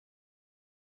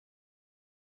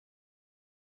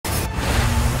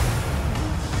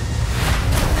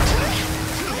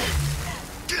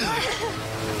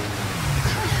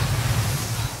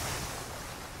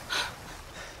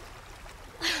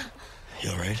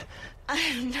God.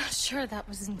 I'm not sure that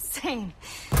was insane.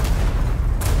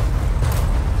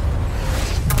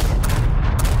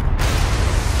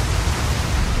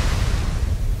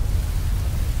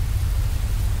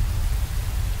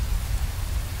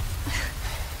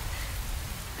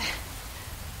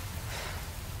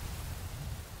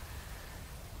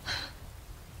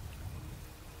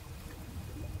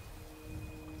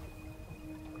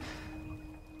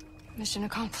 Mission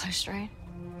accomplished, right?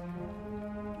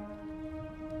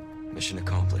 Mission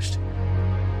accomplished.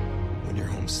 When you're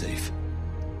home safe.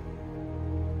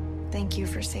 Thank you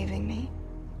for saving me.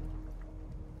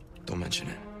 Don't mention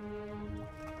it.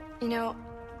 You know,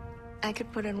 I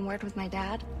could put in a word with my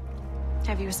dad.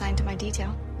 Have you assigned to my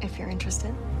detail, if you're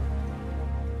interested.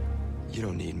 You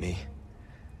don't need me.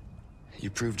 You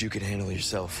proved you could handle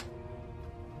yourself.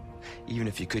 Even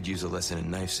if you could use a lesson in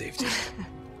knife safety.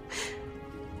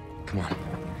 Come on.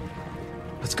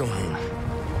 Let's go home.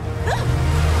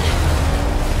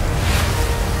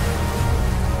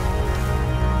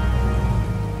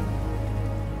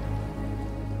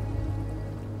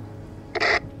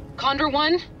 Condor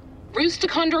 1? Roost to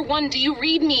Condor 1, do you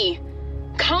read me?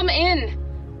 Come in.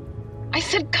 I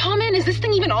said come in. Is this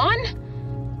thing even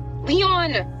on?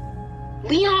 Leon!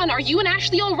 Leon, are you and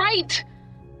Ashley all right?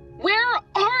 Where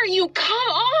are you? Come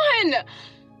on!